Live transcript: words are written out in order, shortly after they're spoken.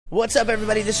What's up,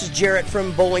 everybody? This is Jarrett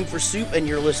from Bowling for Soup, and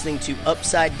you're listening to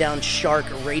Upside Down Shark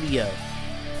Radio.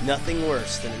 Nothing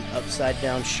worse than an upside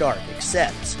down shark,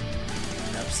 except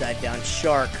an upside down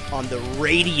shark on the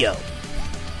radio.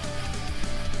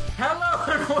 Hello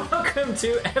and welcome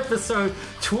to episode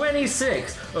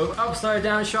 26 of Upside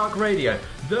Down Shark Radio,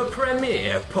 the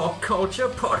premier pop culture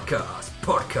podcast.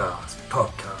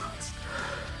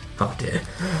 Oh dear.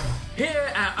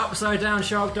 Here at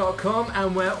UpsideDownShark.com,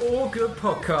 and where all good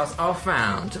podcasts are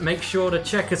found. Make sure to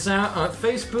check us out on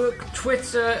Facebook,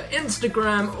 Twitter,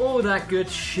 Instagram, all that good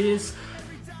shiz.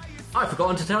 I've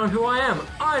forgotten to tell them who I am.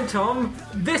 I'm Tom,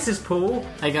 this is Paul.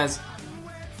 Hey guys.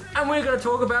 And we're going to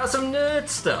talk about some nerd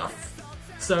stuff.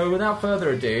 So without further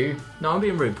ado, no, I'm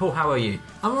being rude. Paul, how are you?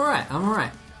 I'm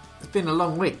alright. It's been a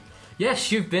long week.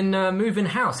 Yes, you've been moving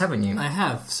house, haven't you? I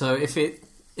have. So if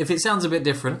it sounds a bit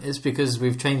different, it's because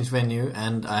we've changed venue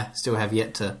and I still have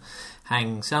yet to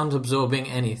hang sound-absorbing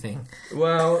anything.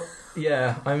 Well,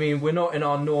 yeah, I mean, we're not in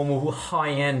our normal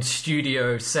high-end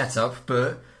studio setup,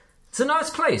 but it's a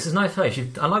nice place. It's a nice place.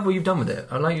 I like what you've done with it.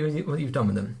 I like what you've done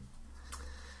with them.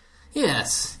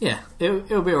 Yes, yeah.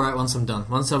 It'll be alright once I'm done.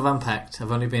 Once I've unpacked.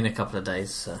 I've only been a couple of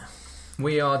days, so...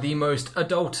 We are the most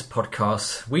adult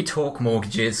podcast. We talk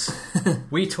mortgages.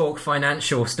 We talk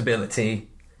financial stability.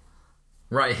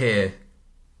 Right here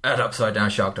at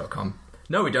UpsideDownShark.com.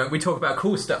 No, we don't. We talk about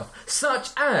cool stuff,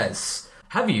 such as...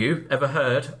 Have you ever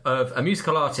heard of a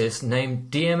musical artist named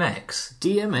DMX?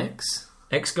 DMX?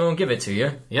 X, go and give it to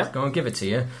you. Yep. Go and give it to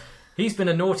you. He's been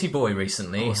a naughty boy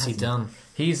recently. What's he done?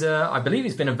 He's, I believe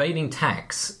he's been evading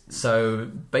tax. So,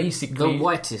 basically... The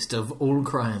whitest of all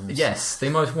crimes. Yes, the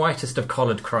most whitest of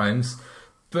collared crimes.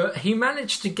 But he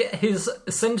managed to get his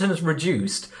sentence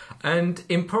reduced, and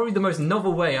in probably the most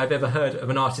novel way I've ever heard of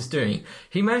an artist doing,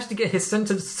 he managed to get his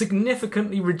sentence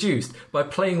significantly reduced by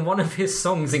playing one of his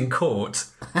songs in court.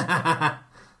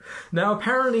 Now,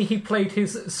 apparently he played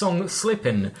his song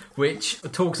Slippin', which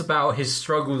talks about his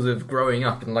struggles of growing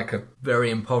up in like a very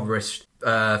impoverished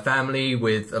family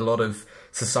with a lot of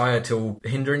societal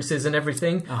hindrances and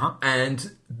everything.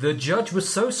 And the judge was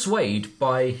so swayed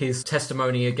by his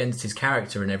testimony against his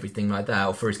character and everything like that,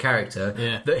 or for his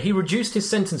character, that he reduced his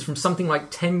sentence from something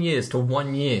like 10 years to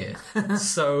 1 year.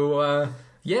 So,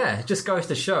 yeah, it just goes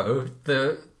to show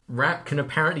that rap can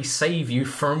apparently save you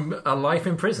from a life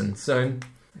in prison. So...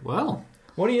 Well...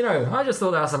 What do you know? I just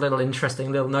thought that was a little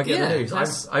interesting little nugget of the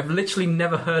news. I've literally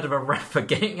never heard of a rapper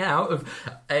getting out of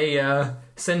a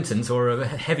sentence or a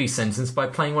heavy sentence by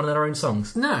playing one of their own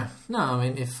songs. No, I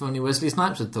mean, if only Wesley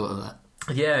Snipes had thought of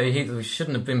that. Yeah, he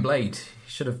shouldn't have been Blade. He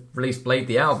should have released Blade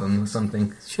the album or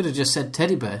something. Should have just said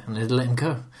Teddy Bear and they'd let him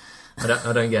go. I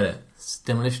don't get it. It's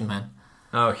Demolition Man.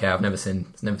 Oh, okay, I've never seen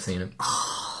it.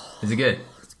 Is it good?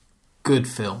 Good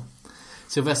film.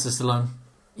 Sylvester Stallone.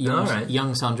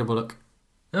 Young Sandra Bullock.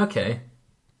 Okay.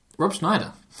 Rob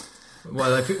Schneider.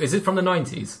 Well, is it from the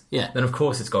 90s? Yeah. Then of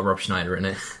course it's got Rob Schneider in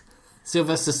it.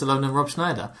 Sylvester Stallone and Rob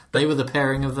Schneider. They were the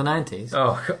pairing of the 90s.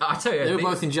 Oh, I tell you. They were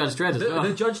both in Judge Dredd as well.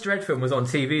 The Judge Dredd film was on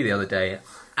TV the other day,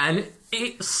 and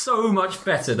it's so much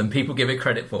better than people give it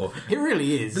credit for. It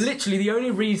really is. Literally, the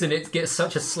only reason it gets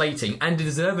such a slating, and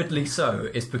deservedly so,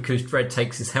 is because Dredd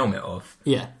takes his helmet off.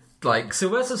 Yeah. Like,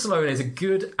 Sylvester Stallone is a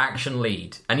good action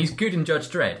lead, and he's good in Judge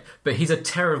Dredd, but he's a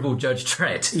terrible Judge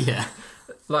Dredd. Yeah.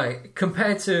 Like,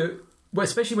 compared to... Well,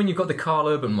 especially when you've got the Carl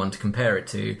Urban one to compare it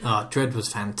to. Oh, Dredd was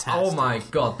fantastic. Oh my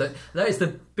god, that is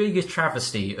the biggest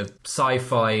travesty of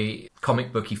sci-fi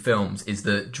comic booky films, is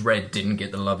that Dredd didn't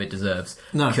get the love it deserves.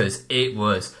 No. Because it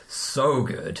was so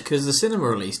good. Because the cinema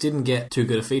release didn't get too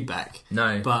good a feedback.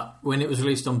 No. But when it was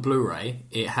released on Blu-ray,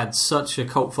 it had such a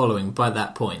cult following by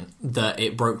that point that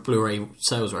it broke Blu-ray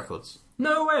sales records.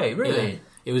 No way, really? Yeah.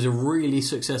 It was a really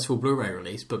successful Blu-ray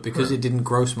release, but because it didn't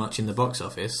gross much in the box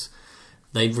office...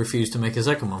 They refused to make a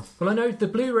second one. Well, I know the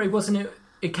Blu-ray, wasn't it?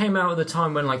 It came out at the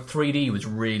time when like 3D was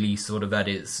really sort of at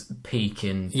its peak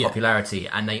in popularity,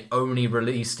 and they only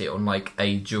released it on like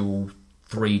a dual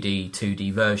 3D,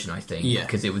 2D version, I think. Yeah.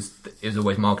 Because it was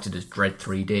always marketed as Dread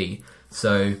 3D.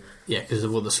 So... Yeah, because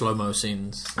of all the slow-mo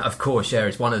scenes. Of course, yeah.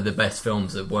 It's one of the best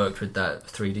films that worked with that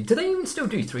 3D. Do they even still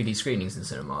do 3D screenings in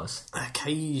cinemas?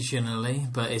 Occasionally,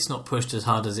 but it's not pushed as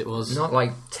hard as it was. Not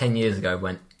like 10 years ago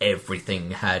when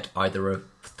everything had either a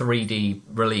 3D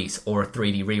release or a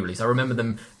 3D re-release. I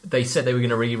remember they said they were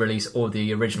going to re-release all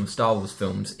the original Star Wars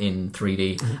films in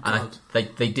 3D, and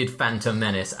they did Phantom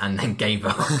Menace and then gave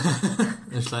up.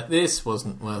 It's like, this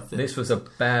wasn't worth it. This was a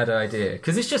bad idea.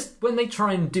 Because it's just, when they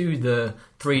try and do the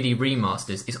 3D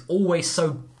remasters, it's always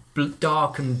so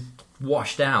dark and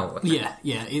washed out. Yeah.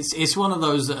 It's one of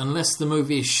those that unless the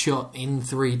movie is shot in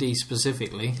 3D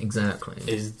specifically, Exactly.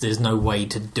 there's no way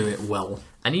to do it well.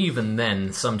 And even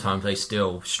then, sometimes they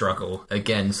still struggle.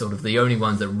 Again, sort of the only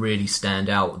ones that really stand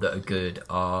out that are good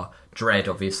are Dread,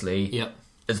 obviously. Yep.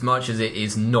 As much as it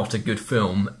is not a good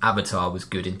film, Avatar was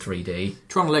good in 3D.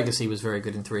 Tron Legacy was very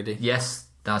good in 3D. Yes,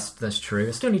 that's true.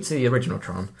 I still need to see the original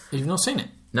Tron. You've not seen it?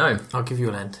 No. I'll give you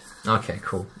a hand. Okay,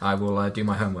 cool. I will do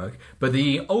my homework. But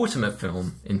the ultimate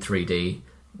film in 3D,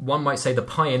 one might say the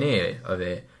pioneer of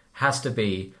it, has to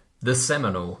be the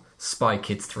seminal Spy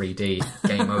Kids 3D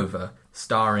Game Over,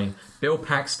 starring Bill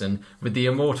Paxton with the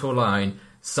immortal line,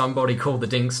 "Somebody called the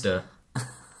Dinkster."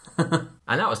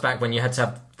 And that was back when you had to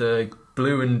have the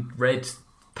blue and red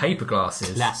paper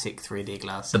glasses. Classic 3D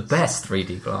glasses. The best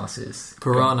 3D glasses.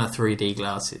 Piranha 3D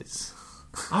glasses.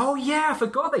 Oh yeah, I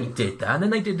forgot they did that. And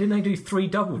then didn't they do 3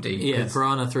 double D? Yeah,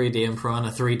 Piranha 3D and Piranha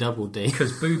 3 Double D.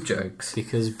 Because boob jokes.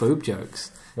 Because boob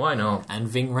jokes. Why not? And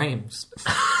Ving Rhames.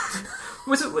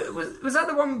 Was that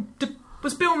the one?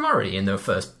 Was Bill Murray in the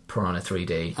first Piranha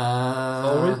 3D?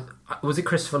 Or was it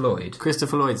Christopher Lloyd?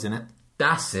 Christopher Lloyd's in it.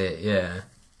 That's it, yeah.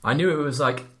 I knew it was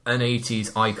like an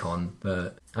 80s icon,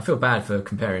 but I feel bad for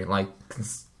comparing, like,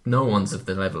 'cause no one's of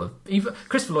the level of... Even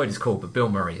Christopher Lloyd is cool, but Bill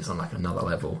Murray is on, like, another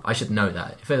level. I should know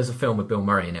that. If there's a film with Bill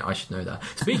Murray in it, I should know that.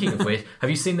 Speaking of which, have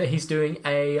you seen that he's doing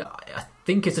I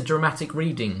think it's a dramatic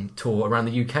reading tour around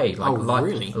the UK. Like,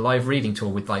 really? A live reading tour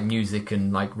with, like, music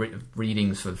and, like,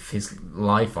 readings of his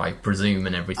life, I presume,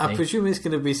 and everything. I presume it's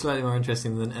going to be slightly more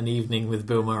interesting than An Evening with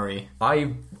Bill Murray.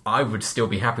 I would still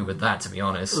be happy with that, to be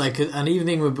honest. Like, An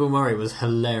Evening with Bill Murray was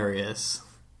hilarious.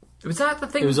 Was that the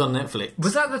thing? It was on Netflix.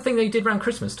 Was that the thing they did around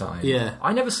Christmas time? Yeah.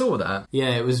 I never saw that.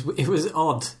 Yeah, it was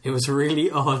odd. It was really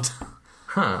odd.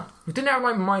 Huh. It didn't have,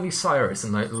 like, Miley Cyrus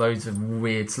and, like, loads of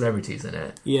weird celebrities in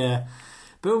it. Yeah.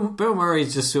 Bill Murray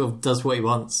just sort of does what he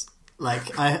wants.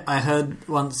 Like, I heard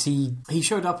once he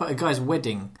showed up at a guy's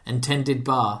wedding and tended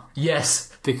bar.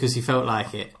 Yes. Because he felt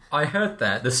like it. I heard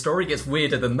that. The story gets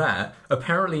weirder than that.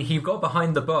 Apparently, he got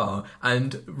behind the bar,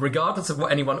 and regardless of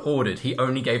what anyone ordered, he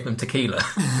only gave them tequila.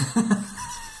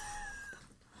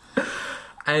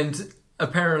 And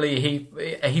apparently,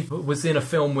 he was in a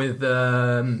film with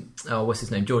what's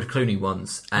his name, George Clooney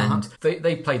once, and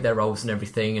they played their roles and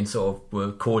everything, and sort of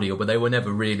were cordial, but they were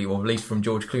never really, or at least from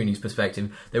George Clooney's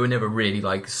perspective, they were never really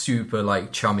like super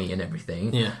like chummy and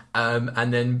everything. Yeah.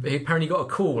 And then he apparently got a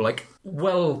call like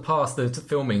well past the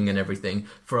filming and everything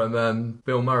from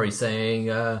Bill Murray saying,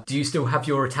 "Do you still have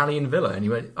your Italian villa?" And he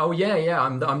went, "Oh yeah,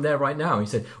 I'm there right now." He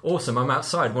said, "Awesome, I'm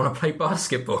outside. Want to play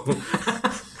basketball?"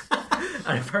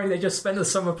 And apparently they just spent the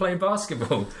summer playing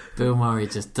basketball. Bill Murray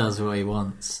just does what he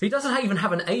wants. He doesn't even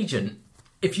have an agent.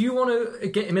 If you want to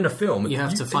get him in a film... You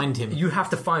have to find him. You have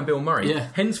to find Bill Murray. Yeah.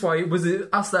 Hence why it was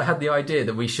us that had the idea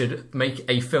that we should make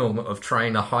a film of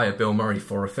trying to hire Bill Murray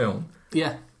for a film.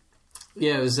 Yeah.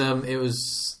 Yeah, it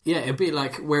was... Yeah, it'd be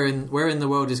like Where in the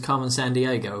World is Carmen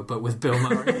Sandiego, but with Bill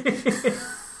Murray.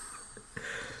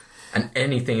 And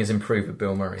anything is improved with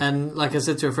Bill Murray. And like I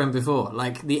said to a friend before,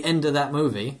 like the end of that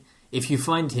movie... If you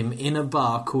find him in a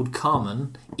bar called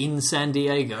Carmen in San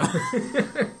Diego.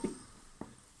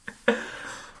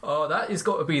 Oh, that has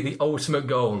got to be the ultimate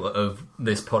goal of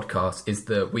this podcast, is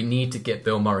that we need to get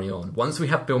Bill Murray on. Once we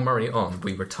have Bill Murray on,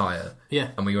 we retire. Yeah.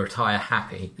 And we retire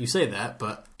happy. You say that,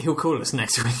 but he'll call us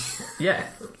next week. Yeah,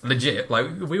 legit.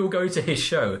 Like, we will go to his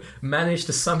show, manage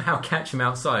to somehow catch him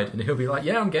outside, and he'll be like,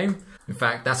 "Yeah, I'm game." In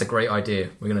fact, that's a great idea.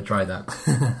 We're going to try that.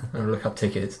 I'm going to look up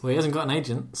tickets. Well, he hasn't got an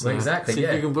agent. So well, exactly, see yeah.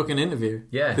 if you can book an interview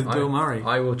with Bill Murray.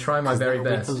 I will try my very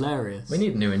best. Be hilarious. We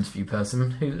need a new interview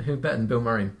person. Who better than Bill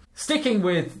Murray? Sticking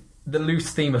with the loose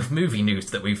theme of movie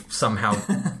news that we've somehow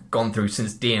gone through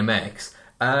since DMX,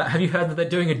 have you heard that they're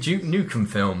doing a Duke Nukem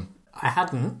film? I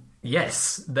hadn't.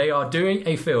 Yes, they are doing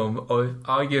a film of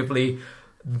arguably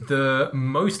the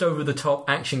most over-the-top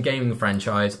action gaming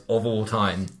franchise of all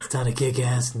time. It's time to kick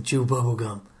ass and chew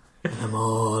bubblegum. I'm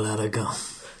all out of gum.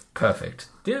 Perfect.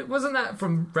 Wasn't that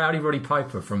from Rowdy Roddy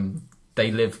Piper from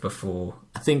They Lived Before?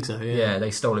 I think so, yeah. Yeah,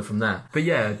 they stole it from that. But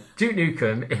yeah, Duke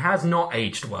Nukem, it has not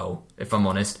aged well, if I'm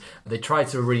honest. They tried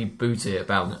to reboot it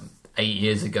about 8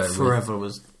 years ago. Forever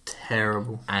was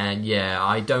terrible. And yeah,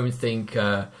 I don't think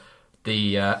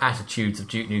the attitudes of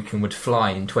Duke Nukem would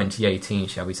fly in 2018,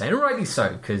 shall we say. And rightly so,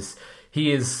 because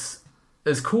he is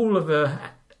as cool of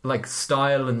a like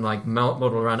style and like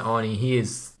model around Arnie. He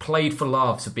is played for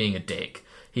laughs of being a dick.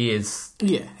 He is...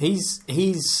 Yeah,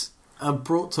 he's a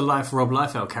brought to life Rob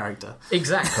Liefeld character.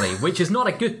 Exactly, which is not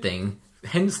a good thing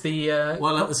Hence the...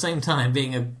 While at the same time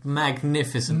being a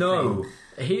magnificent No.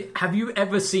 thing. Have you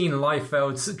ever seen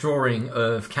Liefeld's drawing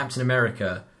of Captain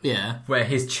America? Yeah. Where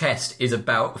his chest is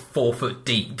about 4 foot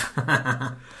deep.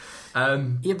 Yeah,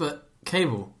 but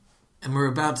Cable. And we're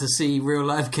about to see real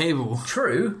life Cable.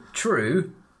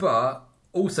 True, but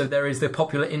also there is the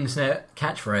popular internet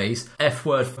catchphrase, F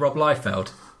word for Rob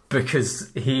Liefeld,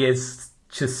 because he is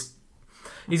just...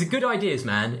 He's a good ideas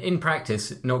man. In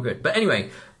practice, not good. But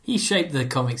anyway... He shaped the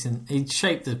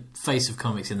face of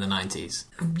comics in the 90s.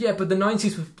 Yeah, but the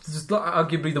 90s was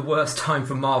arguably the worst time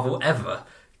for Marvel ever.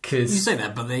 You say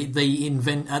that, but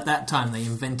at that time they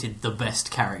invented the best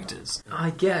characters.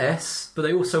 I guess, but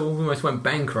they also almost went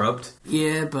bankrupt.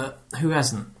 Yeah, but who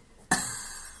hasn't?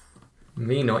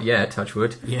 Me not yet, touch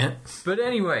wood. Yeah. But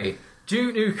anyway,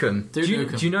 Duke Nukem. Do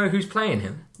you know who's playing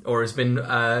him? Or has been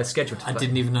scheduled to play? I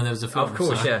didn't even know there was a film. Of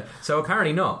course, yeah. So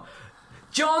apparently not.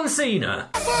 John Cena!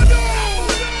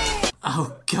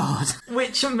 Oh, God.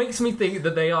 Which makes me think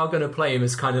that they are going to play him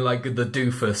as kind of like the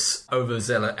doofus,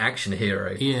 overzealot action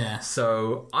hero. Yeah.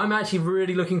 So I'm actually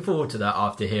really looking forward to that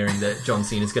after hearing that John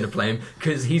Cena's going to play him,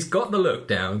 because he's got the look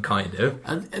down, kind of.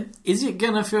 Is it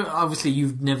going to feel... Obviously,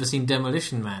 you've never seen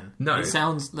Demolition Man. No. It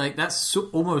sounds like that's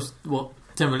almost what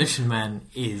Demolition Man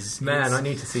is. Man, I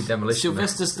need to see Demolition Man.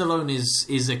 Sylvester Stallone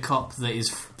is a cop that is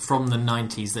from the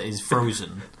 90s that is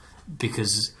frozen.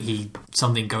 Because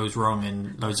something goes wrong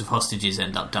and loads of hostages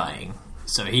end up dying.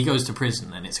 So he goes to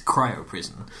prison, and it's a cryo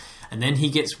prison. And then he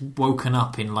gets woken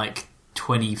up in,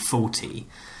 2040,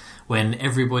 when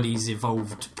everybody's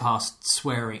evolved past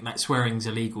swearing. Like, swearing's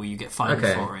illegal, you get fined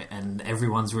for it, and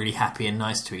everyone's really happy and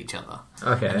nice to each other.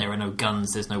 Okay. And there are no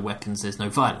guns, there's no weapons, there's no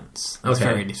violence. There's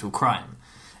very little crime.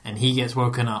 And he gets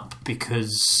woken up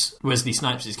because Wesley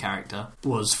Snipes' character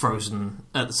was frozen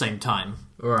at the same time.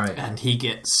 Right. And he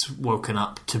gets woken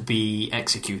up to be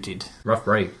executed. Rough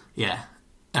break. Yeah.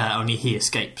 Only he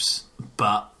escapes.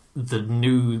 But the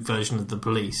new version of the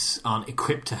police aren't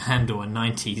equipped to handle a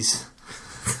 90s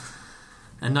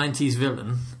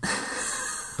villain.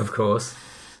 Of course.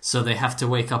 So they have to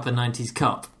wake up a 90s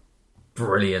cop.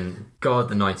 Brilliant. God,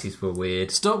 the 90s were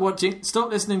weird. Stop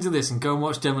listening to this and go and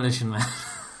watch Demolition Man.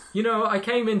 You know, I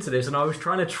came into this and I was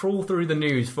trying to trawl through the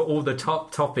news for all the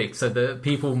top topics so that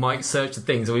people might search the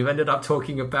things, and we've ended up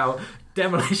talking about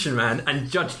Demolition Man and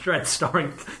Judge Dredd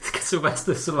starring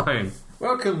Sylvester Stallone.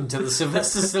 Welcome to the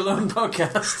Sylvester Stallone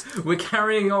podcast. We're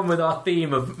carrying on with our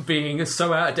theme of being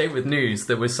so out of date with news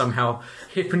that we're somehow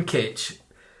hip and kitsch.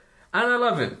 And I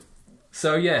love it.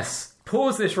 So yes,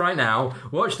 pause this right now,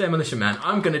 watch Demolition Man.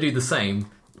 I'm going to do the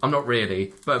same. I'm not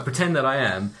really, but pretend that I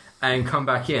am, and come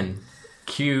back in.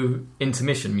 Cue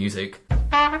intermission music.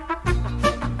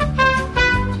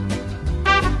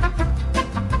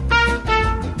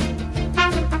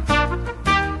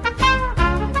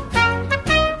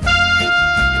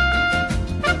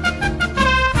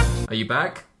 Are you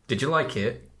back? Did you like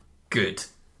it? Good.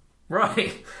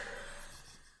 Right.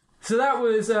 So that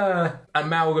was an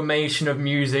amalgamation of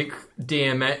music,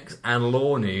 DMX, and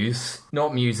law news.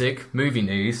 Not music, movie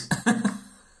news.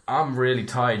 I'm really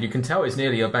tired. You can tell it's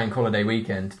nearly a bank holiday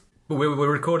weekend. But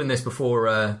we're recording this before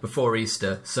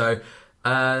Easter, so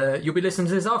you'll be listening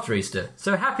to this after Easter.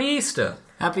 So happy Easter!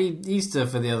 Happy Easter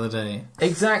for the other day.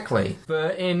 Exactly.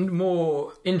 But in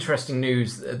more interesting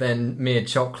news than mere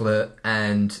chocolate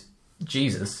and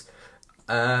Jesus,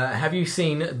 have you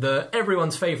seen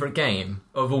everyone's favourite game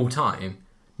of all time?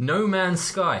 No Man's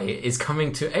Sky is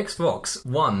coming to Xbox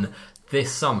One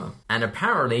this summer, and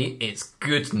apparently it's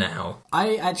good now.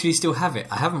 I actually still have it.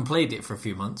 I haven't played it for a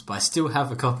few months, but I still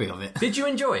have a copy of it. Did you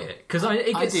enjoy it? Because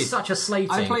it gets such a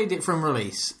slating. I played it from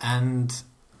release, and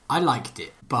I liked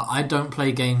it, but I don't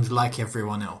play games like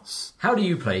everyone else. How do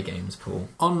you play games, Paul?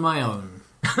 On my own.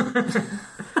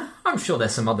 I'm sure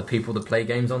there's some other people that play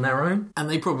games on their own. And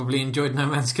they probably enjoyed No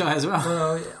Man's Sky as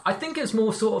well. I think it's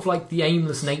more sort of like the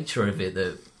aimless nature of it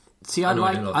that... See, I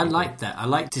like that. I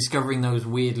like discovering those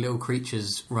weird little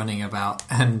creatures running about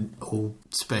and all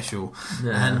special,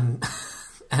 and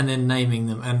then naming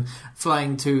them and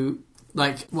flying to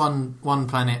like one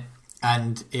planet,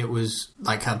 and it was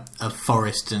like a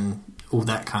forest and all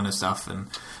that kind of stuff and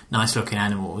nice looking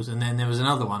animals. And then there was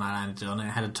another one I landed on, and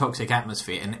it had a toxic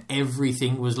atmosphere, and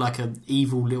everything was like an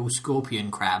evil little scorpion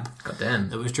crab. God damn.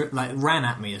 That was ran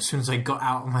at me as soon as I got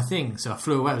out of my thing. So I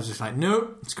flew away. I was just like,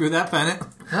 nope, screw that planet.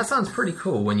 That sounds pretty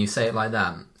cool when you say it like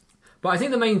that. But I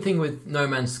think the main thing with No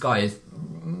Man's Sky is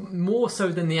more so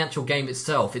than the actual game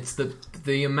itself. It's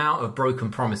the amount of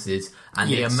broken promises and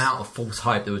the amount of false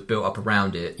hype that was built up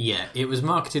around it. Yeah, it was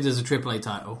marketed as a AAA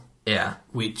title. Yeah.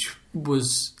 Which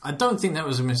I don't think that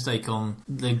was a mistake on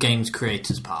the game's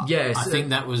creators' part. Yes, I think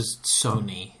that was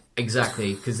Sony.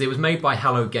 Exactly, because it was made by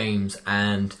Hello Games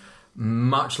and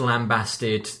much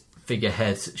lambasted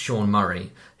figurehead Sean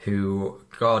Murray, who,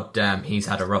 goddamn, he's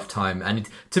had a rough time. And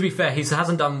to be fair, he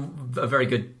hasn't done a very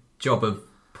good job of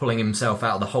pulling himself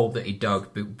out of the hole that he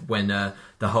dug when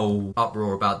the whole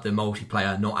uproar about the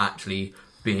multiplayer not actually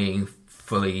being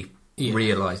fully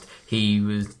realised.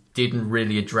 He didn't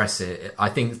really address it. I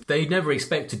think they never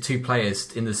expected two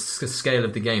players in the scale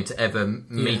of the game to ever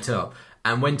meet up.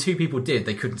 And when two people did,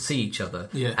 they couldn't see each other.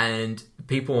 Yeah. And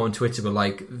people on Twitter were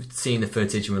like seeing the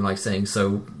footage and were like saying, "So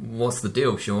what's the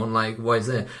deal, Sean? Like, why is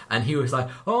there?" And he was like,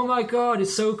 "Oh my god,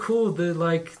 it's so cool that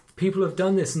like people have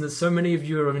done this and that so many of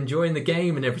you are enjoying the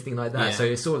game and everything like that." Yeah. So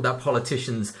it's sort of that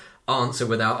politician's answer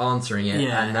without answering it,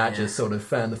 and that just sort of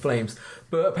fanned the flames.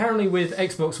 But apparently with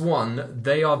Xbox One,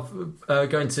 they are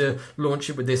going to launch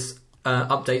it with this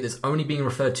update that's only being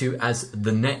referred to as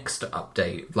the next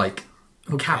update, like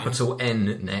capital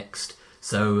N next.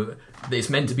 So it's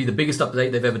meant to be the biggest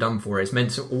update they've ever done for it. It's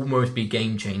meant to almost be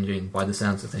game-changing by the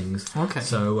sounds of things. Okay.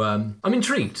 So I'm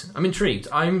intrigued.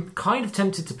 I'm kind of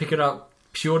tempted to pick it up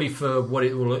purely for what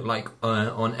it will look like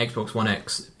on Xbox One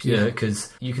X.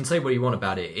 Because you can say what you want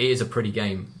about it. It is a pretty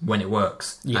game when it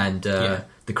works. Yeah. And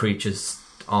the creatures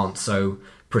aren't so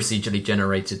procedurally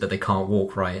generated that they can't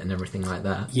walk right and everything like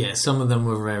that. Yeah, some of them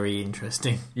were very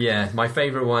interesting. Yeah, my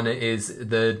favourite one is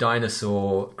the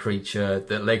dinosaur creature.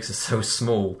 The legs are so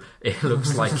small, it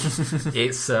looks like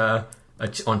it's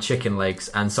on chicken legs,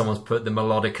 and someone's put the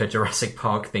Melodica Jurassic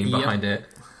Park theme behind it.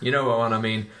 You know what one I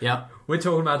mean? Yeah. We're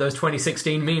talking about those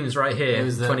 2016 memes right here, it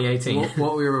was 2018.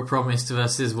 What we were promised to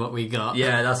us is what we got.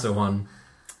 Yeah, that's the one.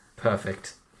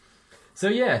 Perfect. So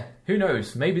yeah, who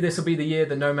knows? Maybe this will be the year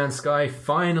that No Man's Sky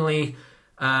finally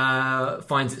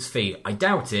finds its feet. I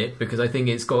doubt it, because I think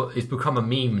it's become a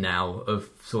meme now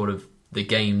of sort of the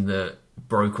game that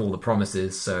broke all the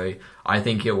promises. So I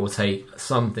think it will take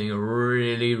something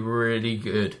really, really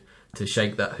good to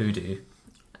shake that hoodoo.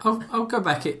 I'll go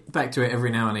back to it every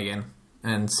now and again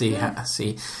and see.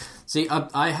 See,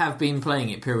 I have been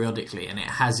playing it periodically, and it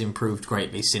has improved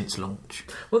greatly since launch.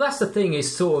 Well, that's the thing. It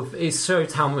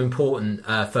shows how important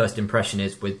first impression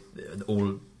is with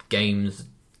all games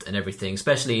and everything,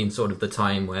 especially in sort of the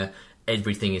time where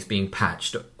everything is being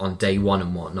patched on day one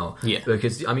and whatnot. Yeah.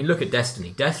 Because, I mean, look at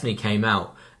Destiny. Destiny came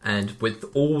out, and with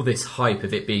all this hype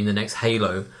of it being the next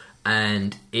Halo,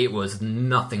 and it was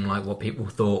nothing like what people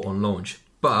thought on launch.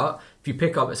 But if you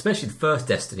pick up, especially the first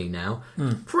Destiny now,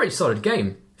 pretty solid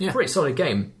game. Yeah. Pretty solid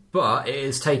game, but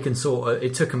it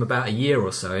took them about a year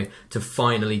or so to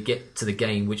finally get to the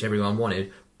game which everyone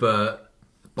wanted, but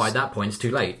by that point it's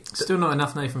too late. Still not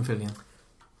enough Nathan Fillion.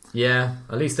 Yeah,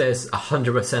 at least there's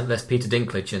 100% less Peter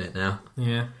Dinklage in it now.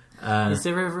 Yeah. Is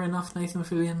there ever enough Nathan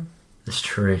Fillion? It's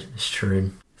true.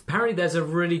 Apparently there's a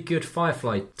really good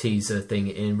Firefly teaser thing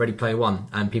in Ready Player One,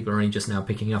 and people are only just now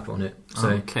picking up on it. So,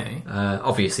 okay.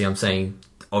 Obviously I'm saying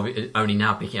only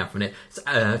now picking up on it.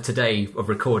 Today of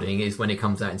recording is when it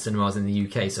comes out in cinemas in the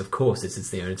UK, so of course this is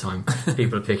the only time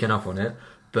people are picking up on it.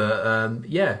 But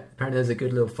yeah, apparently there's a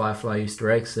good little Firefly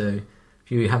Easter egg, so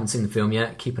if you haven't seen the film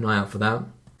yet, keep an eye out for that.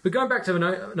 But going back to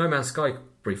No Man's Sky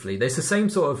briefly, there's the same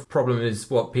sort of problem as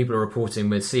what people are reporting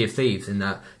with Sea of Thieves, in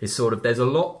that it's sort of there's a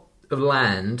lot of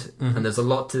land and there's a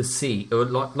lot to see, or a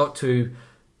lot to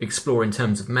explore in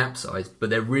terms of map size, but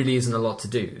there really isn't a lot to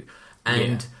do.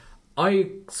 And I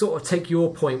sort of take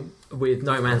your point with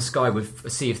No Man's Sky with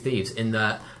Sea of Thieves, in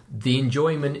that the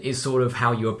enjoyment is sort of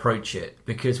how you approach it.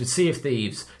 Because with Sea of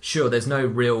Thieves, sure, there's no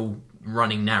real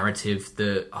running narrative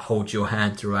that holds your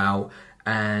hand throughout,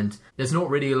 and there's not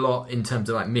really a lot in terms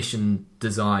of like mission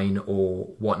design or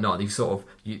whatnot.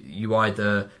 You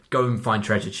either go and find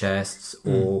treasure chests,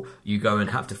 or you go and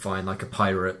have to find like a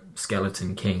pirate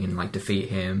skeleton king and like defeat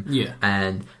him. Yeah,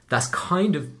 and that's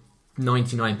kind of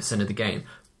 99% of the game.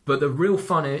 But the real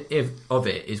fun of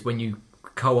it is when you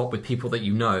co-op with people that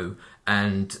you know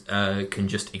and can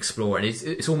just explore. And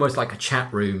it's almost like a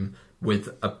chat room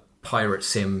with a pirate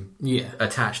sim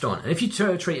attached on. And if you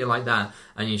treat it like that,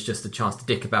 and it's just a chance to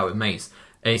dick about with mates,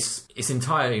 it's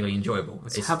entirely enjoyable.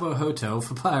 It's Habbo Hotel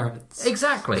for pirates.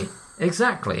 Exactly.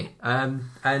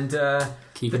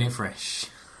 Keeping it fresh.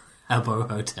 Habbo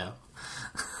Hotel.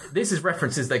 This is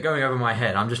references that are going over my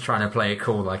head. I'm just trying to play it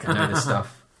cool like I know this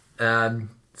stuff.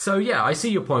 So yeah, I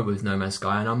see your point with No Man's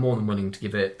Sky, and I'm more than willing to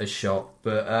give it a shot.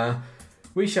 But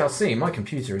we shall see. My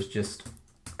computer has just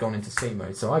gone into sleep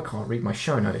mode, so I can't read my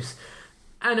show notes.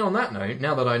 And on that note,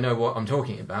 now that I know what I'm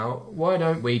talking about, why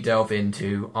don't we delve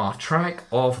into our track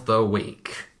of the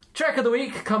week? Track of the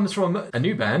week comes from a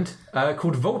new band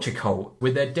called Vulture Cult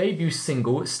with their debut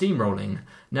single, Steamrolling.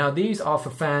 Now, these are for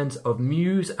fans of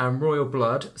Muse and Royal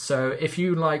Blood, so if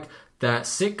you like that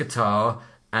sick guitar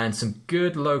and some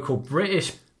good local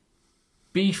British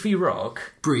beefy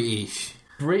rock... British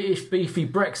beefy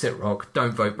Brexit rock,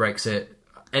 don't vote Brexit.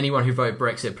 Anyone who voted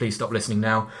Brexit, please stop listening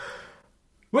now.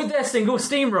 With their single,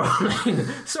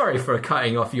 Steamrolling. Sorry for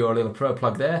cutting off your little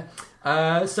plug there.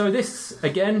 So this,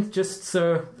 again, just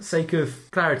for sake of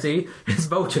clarity, is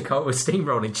Vulture Cult with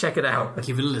Steamrolling. Check it out.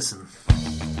 Give it a listen.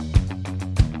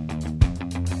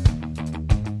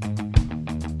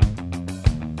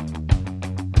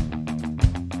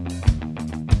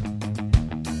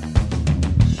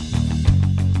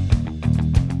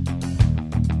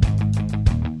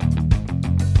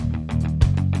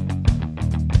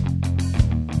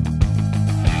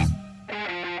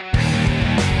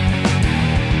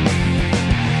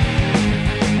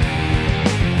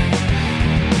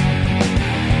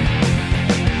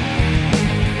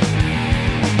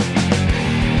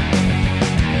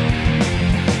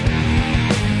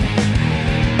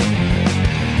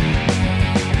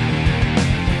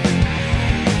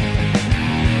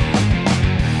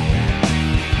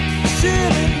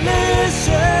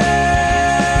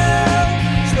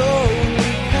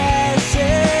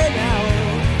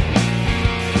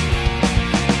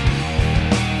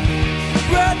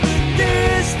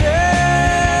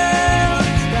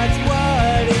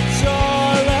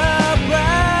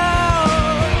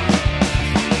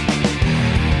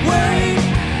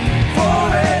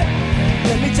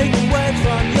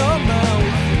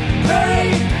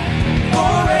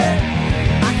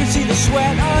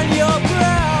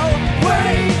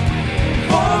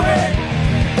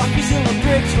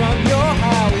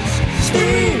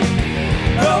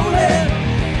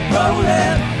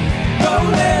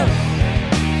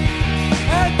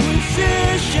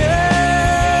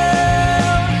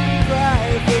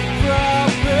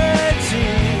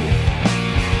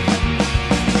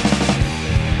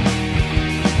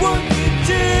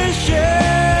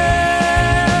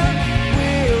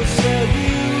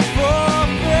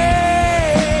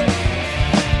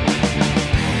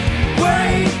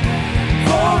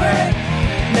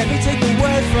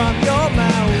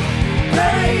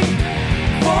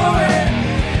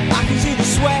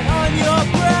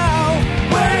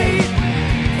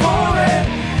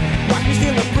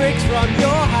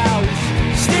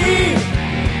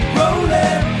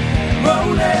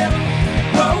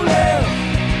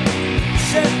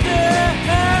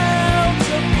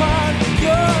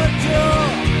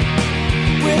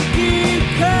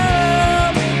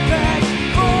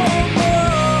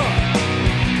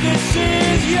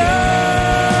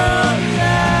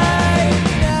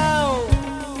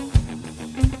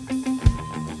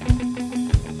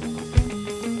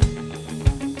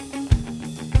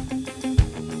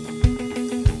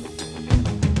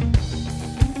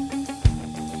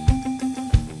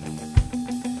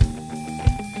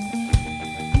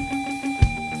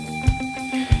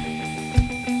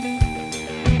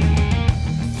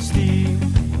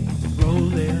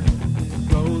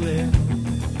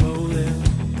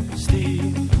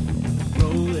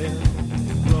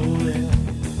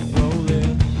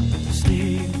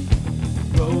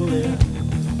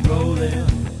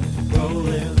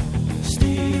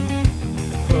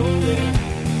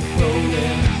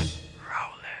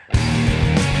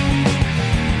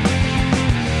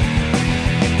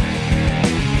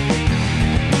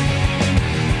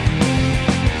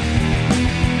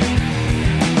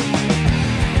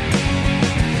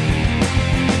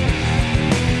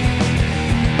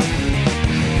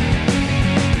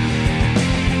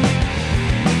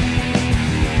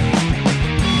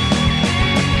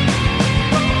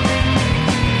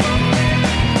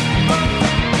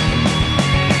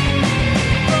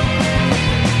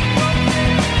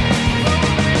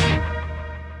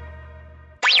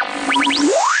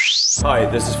 Hi,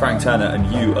 this is Frank Turner,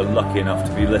 and you are lucky enough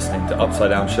to be listening to Upside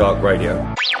Down Shark Radio.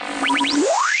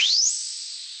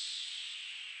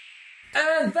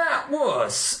 And that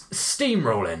was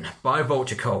Steamrolling by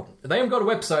Vulture Cult. They haven't got a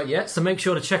website yet, so make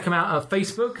sure to check them out on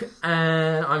Facebook,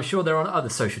 and I'm sure they're on other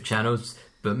social channels,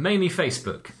 but mainly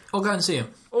Facebook. Or go and see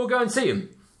them.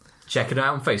 Check it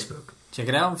out on Facebook.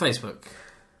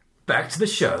 Back to the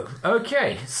show.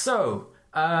 Okay, so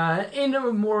in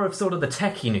a more of sort of the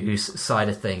techie news side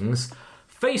of things,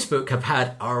 Facebook have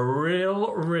had a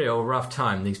real rough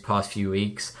time these past few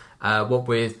weeks. What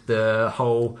with the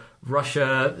whole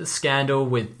Russia scandal,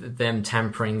 with them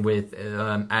tampering with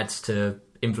ads to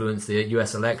influence the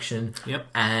US election,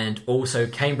 and also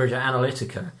Cambridge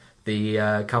Analytica,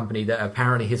 the company that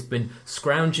apparently has been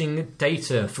scrounging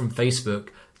data from Facebook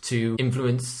to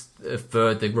influence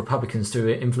for the Republicans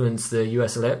to influence the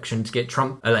US election to get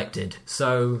Trump elected.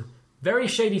 So very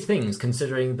shady things,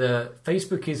 considering that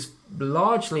Facebook is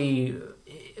largely,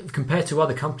 compared to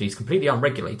other companies, completely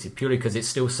unregulated, purely because it's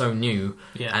still so new,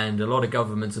 and a lot of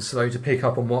governments are slow to pick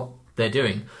up on what they're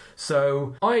doing.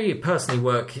 So I personally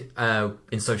work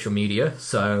in social media,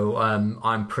 so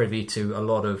I'm privy to a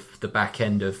lot of the back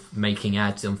end of making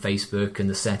ads on Facebook and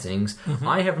the settings.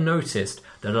 I have noticed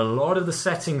that a lot of the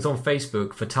settings on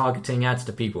Facebook for targeting ads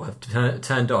to people have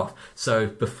turned off. So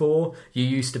before, you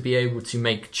used to be able to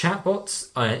make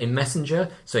chatbots in Messenger.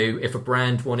 So if a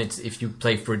brand wanted, if you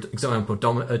play, for example,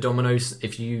 Domino's,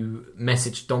 if you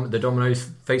messaged the Domino's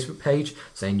Facebook page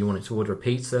saying you wanted to order a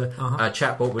pizza, a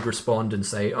chatbot would respond and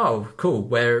say, oh, cool,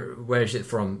 where is it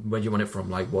from? Where do you want it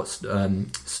from? Like what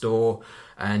store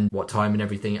and what time and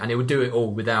everything. And it would do it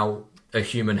all without a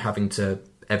human having to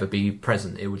ever be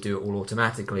present. It would do it all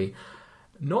automatically.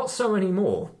 Not so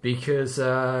anymore, because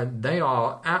they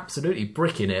are absolutely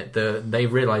bricking it. They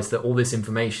realise that all this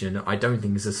information, I don't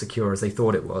think is as secure as they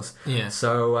thought it was. Yeah.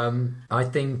 So I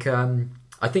think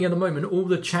at the moment all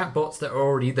the chatbots that are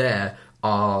already there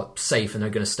are safe and are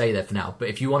going to stay there for now. But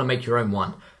if you want to make your own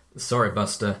one, sorry,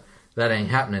 Buster, that ain't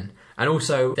happening. And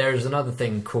also, there is another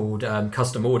thing called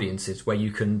custom audiences, where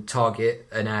you can target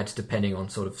an ad depending on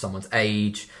sort of someone's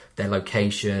age, their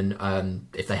location,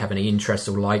 if they have any interests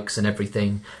or likes and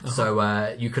everything.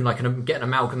 So you can get an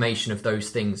amalgamation of those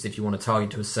things if you want to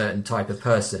target to a certain type of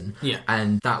person. Yeah.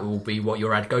 And that will be what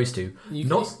your ad goes to.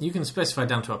 You can specify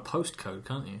down to a postcode,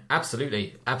 can't you?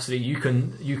 Absolutely. You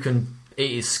can. It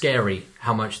is scary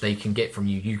how much they can get from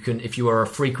you. You can, if you are a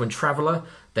frequent traveller,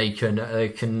 they can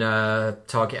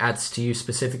target ads to you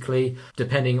specifically,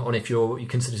 depending on if you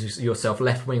consider yourself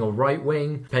left wing or right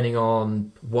wing, depending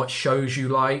on what shows you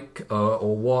like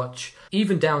or watch,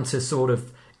 even down to sort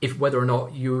of if whether or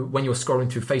not when you're scrolling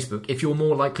through Facebook, if you're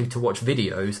more likely to watch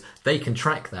videos, they can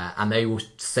track that and they will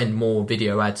send more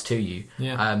video ads to you.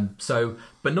 Yeah.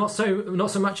 But not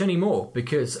so much anymore,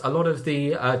 because a lot of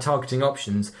the targeting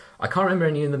options, I can't remember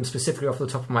any of them specifically off the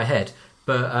top of my head,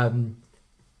 but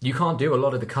you can't do a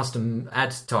lot of the custom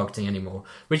ad targeting anymore,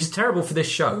 which is terrible for this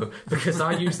show, because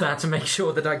I use that to make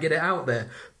sure that I get it out there.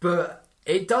 But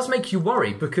it does make you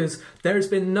worry, because there has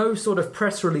been no sort of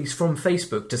press release from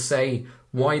Facebook to say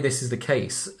why this is the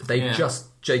case. They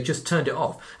just turned it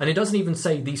off, and it doesn't even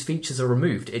say these features are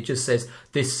removed. It just says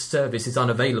this service is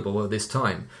unavailable at this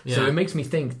time. So it makes me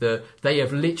think that they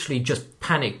have literally just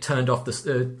panicked, turned off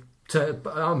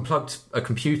unplugged a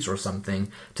computer or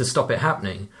something to stop it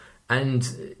happening.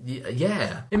 And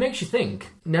it makes you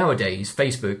think. Nowadays,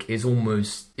 Facebook is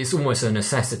almost a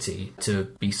necessity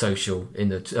to be social in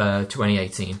the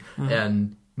 2018.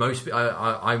 And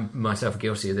I myself are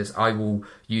guilty of this. I will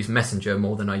use Messenger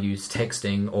more than I use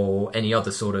texting or any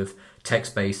other sort of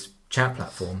text-based chat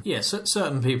platform. Yes,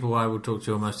 certain people I will talk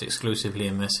to almost exclusively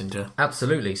in Messenger.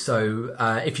 Absolutely. So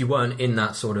if you weren't in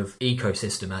that sort of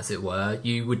ecosystem, as it were,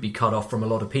 you would be cut off from a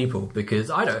lot of people,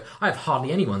 because I have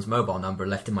hardly anyone's mobile number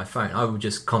left in my phone. I would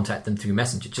just contact them through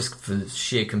Messenger just for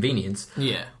sheer convenience.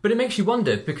 Yeah. But it makes you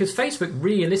wonder, because Facebook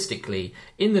realistically,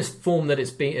 in this form that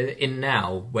it's been in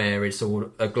now, where it's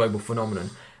all a global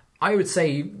phenomenon, I would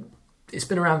say it's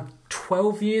been around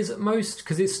 12 years at most,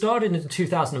 because it started in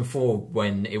 2004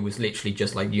 when it was literally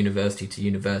just like university to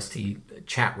university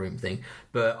chat room thing.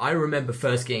 But I remember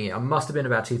first getting it, I must have been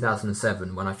about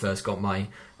 2007 when I first got my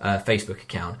Facebook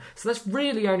account. So that's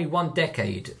really only one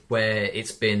decade where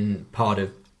it's been part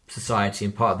of society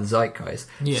and part of the zeitgeist.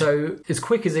 Yeah. So as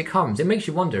quick as it comes, it makes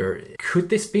you wonder, could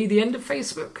this be the end of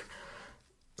Facebook?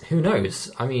 Who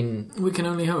knows? I mean, we can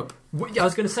only hope. I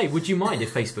was going to say, would you mind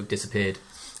if Facebook disappeared?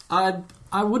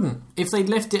 I wouldn't. If they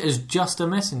left it as just a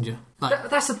messenger.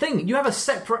 That's the thing. You have a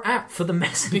separate app for the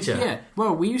messenger. Yeah.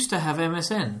 Well, we used to have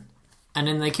MSN, and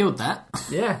then they killed that.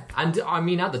 Yeah. And, I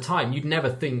mean, at the time, you'd never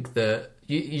think that...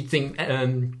 You'd think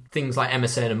things like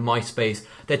MSN and MySpace,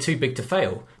 they're too big to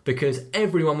fail, because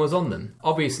everyone was on them.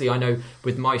 Obviously, I know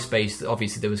with MySpace,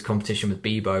 obviously there was competition with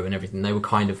Bebo and everything. They were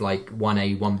kind of like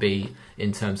 1A, 1B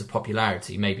in terms of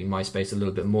popularity. Maybe MySpace a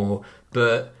little bit more.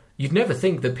 But... you'd never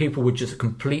think that people would just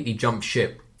completely jump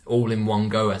ship all in one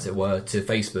go, as it were, to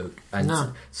Facebook. And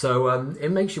no. So it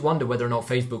makes you wonder whether or not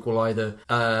Facebook will either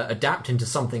adapt into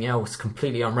something else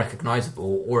completely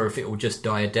unrecognisable, or if it will just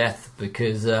die a death,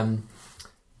 because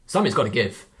something's got to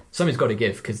give. Something's got to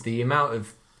give, because the amount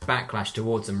of backlash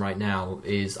towards them right now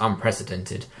is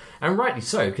unprecedented. And rightly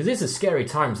so, because this is scary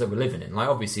times that we're living in. Like,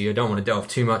 obviously, I don't want to delve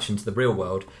too much into the real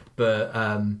world, but...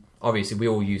 obviously, we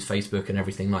all use Facebook and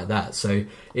everything like that, so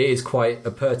it is quite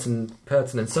a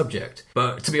pertinent subject.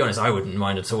 But to be honest, I wouldn't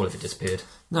mind at all if it disappeared.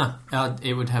 No,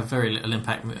 it would have very little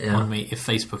impact on me if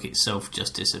Facebook itself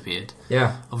just disappeared.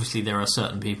 Yeah. Obviously, there are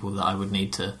certain people that I would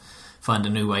need to find a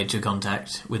new way to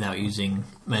contact without using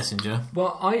Messenger.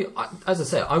 Well, I as I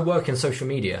said, I work in social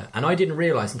media, and I didn't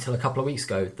realise until a couple of weeks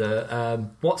ago that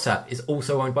WhatsApp is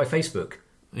also owned by Facebook.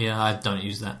 Yeah, I don't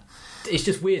use that. It's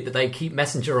just weird that they keep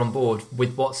Messenger on board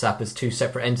with WhatsApp as two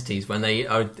separate entities when they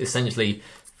are essentially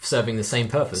serving the same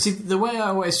purpose. See, the way I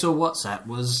always saw WhatsApp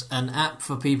was an app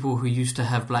for people who used to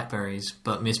have Blackberries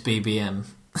but miss BBM.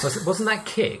 Wasn't that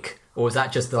Kik? Or was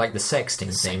that just like the sexting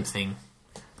thing? Same thing.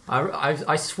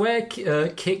 I swear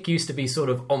Kik used to be sort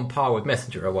of on par with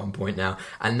Messenger at one point now,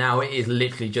 and now it is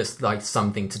literally just like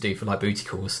something to do for like booty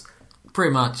calls.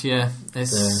 Pretty much, yeah.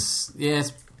 It's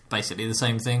basically the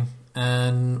same thing.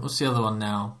 And what's the other one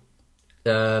now?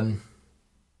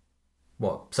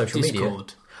 What? Social media?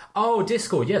 Discord. Oh,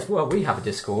 Discord, yes. Well, we have a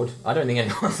Discord. I don't think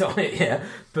anyone's on it yet.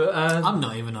 But I'm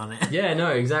not even on it. Yeah,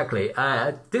 no, exactly.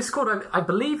 Discord, I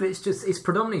believe it's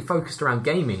predominantly focused around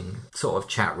gaming sort of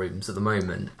chat rooms at the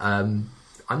moment. I'm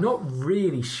not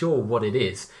really sure what it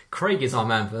is. Craig is our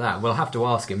man for that. We'll have to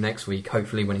ask him next week,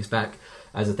 hopefully when he's back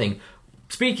as a thing.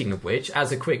 Speaking of which,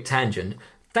 as a quick tangent,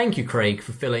 thank you, Craig,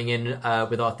 for filling in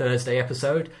with our Thursday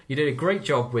episode. You did a great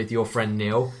job with your friend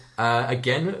Neil.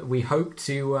 Again, we hope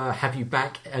to have you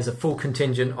back as a full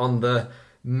contingent on the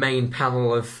main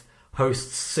panel of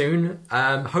hosts soon.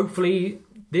 Hopefully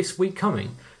this week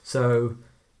coming. So,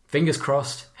 fingers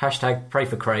crossed. Hashtag pray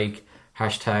for Craig.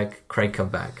 Hashtag Craig come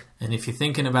back. And if you're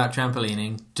thinking about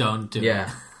trampolining, don't do it.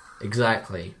 Yeah,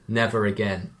 exactly. Never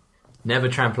again. Never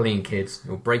trampoline, kids.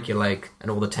 You'll break your leg and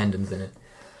all the tendons in it.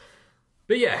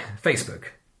 But yeah, Facebook.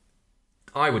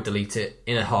 I would delete it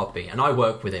in a heartbeat, and I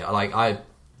work with it.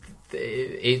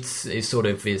 It's sort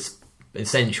of is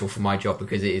essential for my job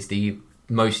because it is the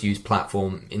most used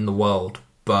platform in the world.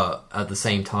 But at the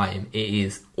same time, it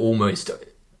is almost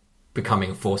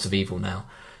becoming a force of evil now.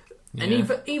 Yeah.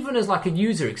 And even as like a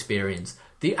user experience,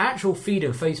 the actual feed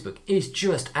in Facebook is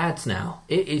just ads now.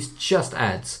 It is just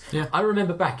ads. Yeah. I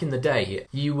remember back in the day,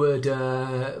 you would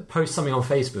post something on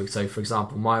Facebook. So, for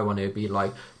example, my one, it would be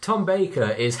like, Tom Baker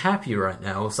is happy right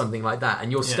now, or something like that.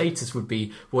 And your status would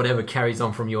be whatever carries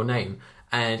on from your name.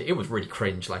 And it was really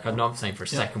cringe. Like, I'm not saying for a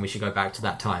second we should go back to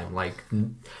that time. Like,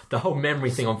 the whole memory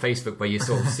thing on Facebook where you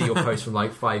sort of see your post from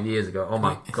like 5 years ago. Oh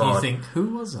my God. You think,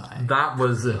 who was I? That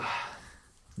was...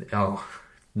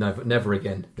 No, never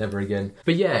again.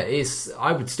 But yeah,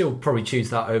 I would still probably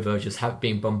choose that over just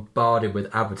being bombarded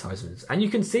with advertisements. And you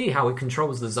can see how it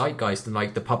controls the zeitgeist and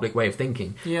like the public way of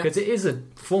thinking. Because it is a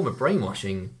form of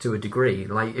brainwashing to a degree.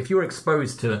 Like if you're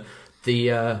exposed to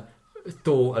the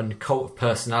thought and cult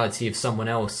personality of someone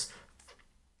else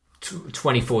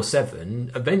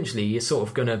 24/7, eventually it's sort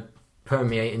of going to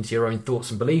permeate into your own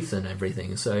thoughts and beliefs and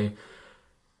everything. So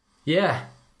yeah,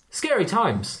 scary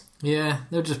times. Yeah,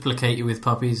 they'll just placate you with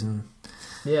puppies and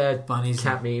bunnies.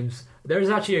 Cat memes. There is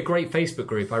actually a great Facebook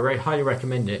group, I highly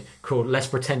recommend it, called Let's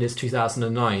Pretend It's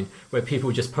 2009, where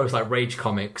people just post like rage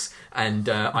comics and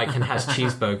I Can Has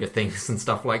cheeseburger things and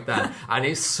stuff like that. And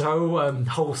it's so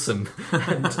wholesome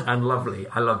and lovely.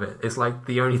 I love it. It's like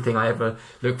the only thing I ever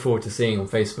look forward to seeing on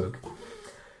Facebook.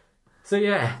 So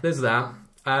yeah, there's that.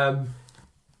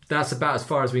 That's about as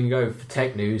far as we can go for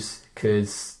tech news,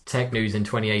 because tech news in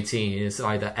 2018 is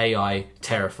either AI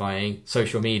terrifying,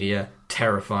 social media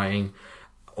terrifying,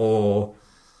 or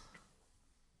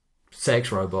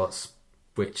sex robots,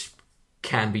 which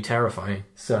can be terrifying.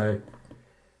 So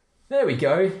there we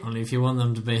go. Only if you want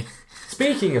them to be.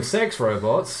 Speaking of sex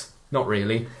robots, not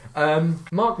really.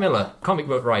 Mark Millar, comic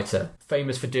book writer,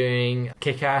 famous for doing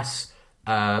Kick-Ass,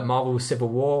 Marvel Civil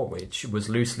War, which was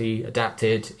loosely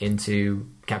adapted into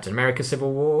Captain America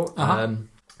Civil War.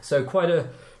 So quite a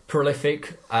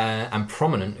prolific and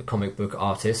prominent comic book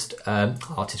writer,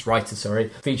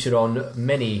 featured on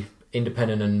many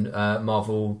independent and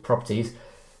Marvel properties.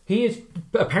 He is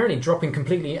apparently dropping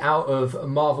completely out of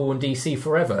Marvel and DC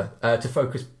forever to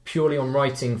focus purely on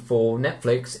writing for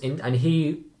Netflix, and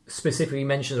he specifically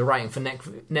mentions writing for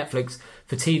Netflix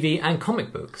for TV and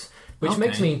comic books, which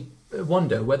makes me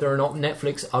wonder whether or not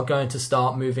Netflix are going to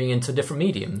start moving into different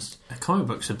mediums. A comic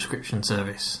book subscription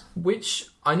service. Which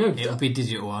I know... It'll be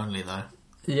digital only, though.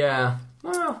 Yeah.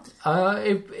 Well,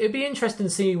 it'd be interesting to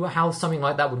see how something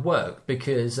like that would work,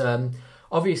 because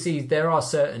obviously there are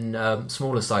certain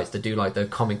smaller sites that do like the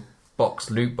comic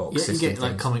box loot box system. You get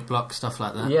like comic block stuff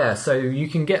like that. Yeah, so you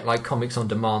can get like comics on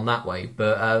demand that way,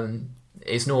 but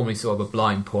it's normally sort of a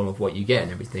blind pull of what you get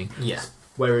and everything. Yeah.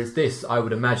 Whereas this, I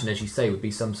would imagine, as you say, would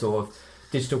be some sort of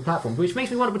digital platform, which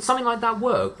makes me wonder, would something like that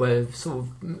work? Where sort of,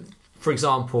 for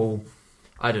example,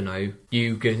 I don't know,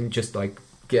 you can just like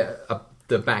get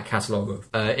the back catalogue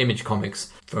of Image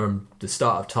comics from the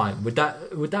start of time. Would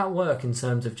that work in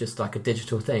terms of just like a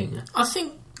digital thing? I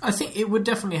think it would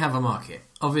definitely have a market.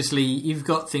 Obviously, you've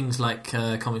got things like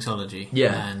Comixology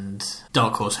and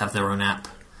Dark Horse have their own app.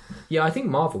 Yeah, I think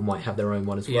Marvel might have their own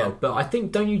one as well. But I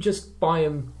think, don't you just buy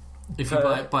them? If you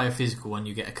buy a physical one,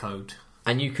 you get a code.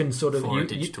 And you can sort of... For a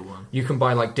digital one. You can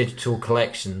buy like digital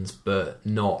collections, but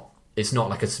not... It's not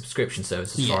like a subscription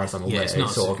service as far as I'm aware. Yeah, it's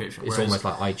not a subscription. It's almost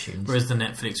like iTunes. Whereas the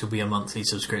Netflix will be a monthly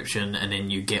subscription, and then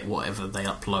you get whatever they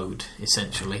upload,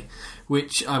 essentially.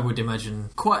 Which I would imagine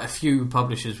quite a few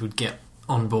publishers would get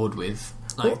on board with.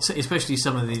 Especially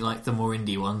some of the more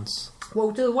indie ones.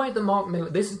 Well, the way that Mark Miller...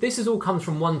 This is all comes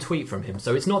from one tweet from him,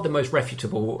 so it's not the most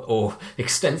reputable or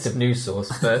extensive news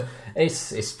source, but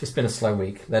it's been a slow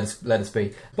week, let us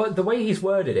be. But the way he's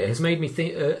worded it has made me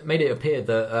made it appear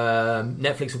that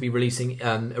Netflix will be releasing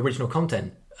original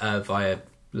content via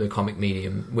the comic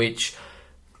medium, which...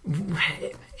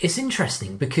 It's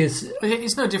interesting, because...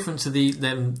 It's no different to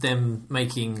them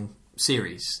making...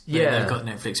 series. They've got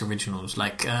Netflix originals,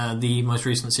 like the most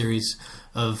recent series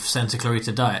of Santa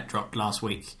Clarita Diet dropped last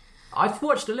week. I've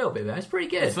watched a little bit of it. It's pretty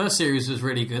good. The first series was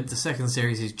really good. The second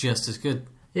series is just as good.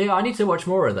 Yeah, I need to watch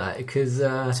more of that, because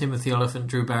Timothy Oliphant,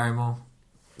 Drew Barrymore.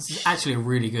 It's actually a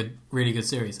really good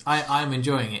series. I'm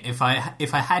enjoying it. If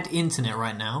I had internet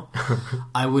right now,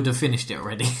 I would have finished it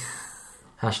already.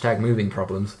 # moving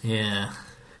problems. Yeah.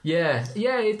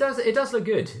 It does look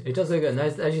good. It does look good.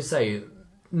 And as you say,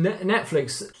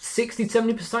 Netflix,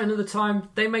 60-70% of the time,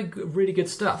 they make really good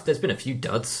stuff. There's been a few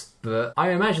duds, but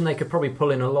I imagine they could probably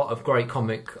pull in a lot of great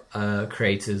comic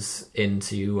creators in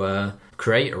to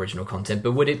create original content.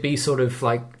 But would it be sort of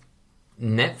like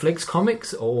Netflix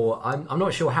comics? Or I'm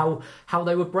not sure how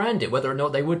they would brand it, whether or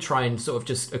not they would try and sort of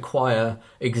just acquire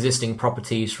existing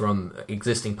properties from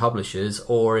existing publishers,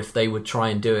 or if they would try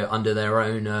and do it under their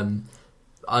own...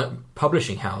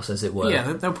 publishing house, as it were.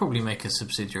 Yeah, they'll probably make a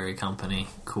subsidiary company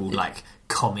called like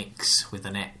Comics with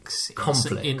an X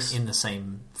in the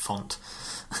same font.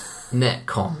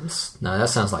 Netcoms. No, that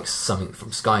sounds like something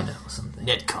from Skynet or something.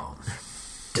 Netcom.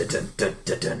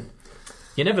 Dun.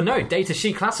 You never know. Data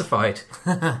Sheet Classified.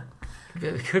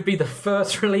 It could be the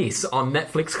first release on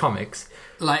Netflix Comics.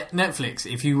 Like Netflix,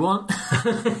 if you want.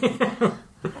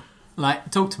 Like,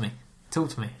 talk to me.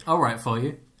 I'll write for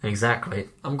you. Exactly.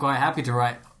 I'm quite happy to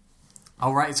write.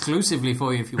 I'll write exclusively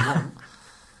for you if you want.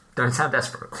 Don't sound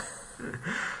desperate.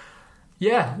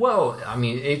 Yeah, well, I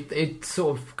mean, it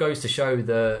sort of goes to show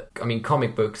that, I mean,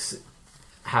 comic books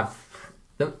have...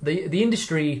 The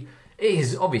industry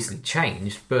is obviously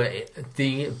changed, but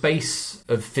the base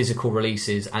of physical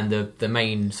releases and the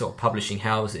main sort of publishing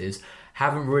houses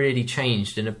haven't really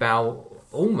changed in about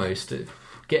almost...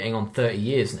 getting on 30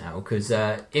 years now, because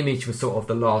Image was sort of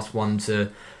the last one to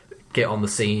get on the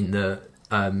scene that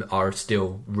are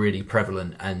still really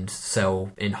prevalent and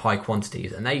sell in high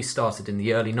quantities, and they started in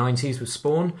the early 90s with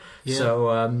Spawn.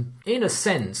 So in a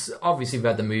sense, obviously we've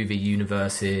had the movie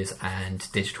universes and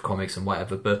digital comics and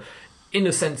whatever, but in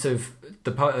the sense of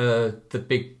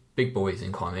the big boys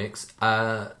in comics,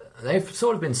 they've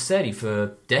sort of been steady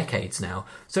for decades now.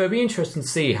 So it'd be interesting to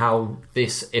see how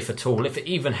this, if at all, if it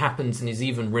even happens and is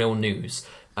even real news,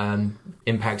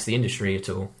 impacts the industry at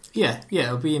all. Yeah,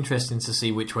 it'll be interesting to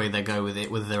see which way they go with it,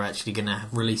 whether they're actually going to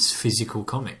release physical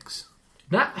comics.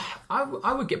 That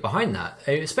I would get behind that,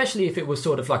 especially if it was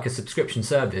sort of like a subscription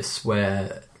service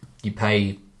where you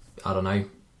pay, I don't know,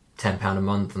 £10 a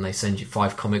month and they send you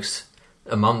 5 comics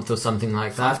a month or something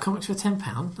like that. 5 comics for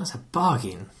 £10? That's a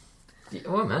bargain.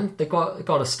 Well, man, they've got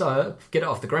to start, get it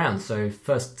off the ground. So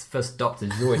first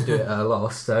adopters, you always do it at a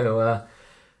loss. So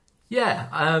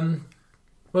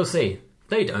we'll see.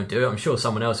 They don't do it. I'm sure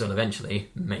someone else will eventually.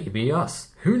 Maybe us.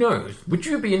 Who knows? Would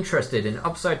you be interested in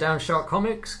Upside Down Shark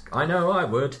comics? I know I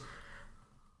would.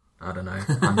 I don't know.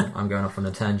 I'm going off on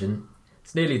a tangent.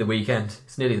 It's nearly the weekend.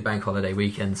 It's nearly the bank holiday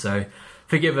weekend. So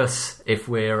forgive us if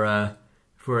we're a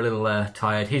little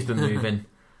tired. He's been moving.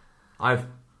 I've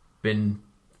been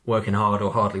working hard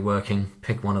or hardly working.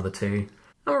 Pick one of the two.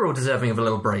 And we're all deserving of a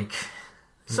little break.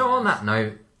 So on that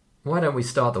note, why don't we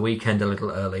start the weekend a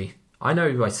little early? I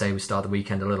know I say we start the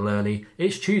weekend a little early.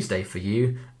 It's Tuesday for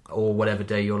you, or whatever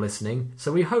day you're listening.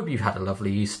 So we hope you've had a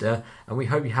lovely Easter, and we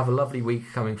hope you have a lovely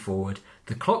week coming forward.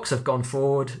 The clocks have gone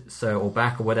forward, or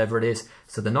back, or whatever it is,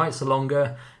 so the nights are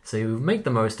longer. So make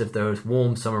the most of those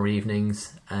warm summer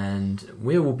evenings, and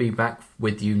we will be back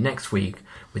with you next week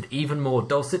with even more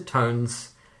dulcet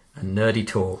tones and nerdy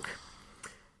talk.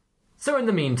 So in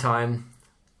the meantime,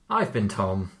 I've been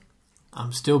Tom.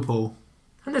 I'm still Paul.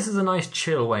 And this is a nice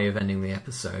chill way of ending the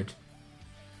episode.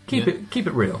 Keep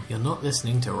it real. You're not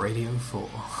listening to Radio 4.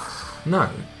 No,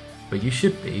 but you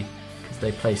should be, because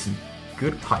they play some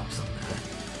good pipes on there.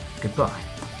 Goodbye.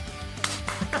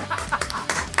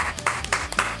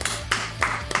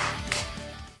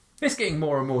 It's getting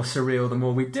more and more surreal the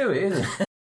more we do it, isn't it?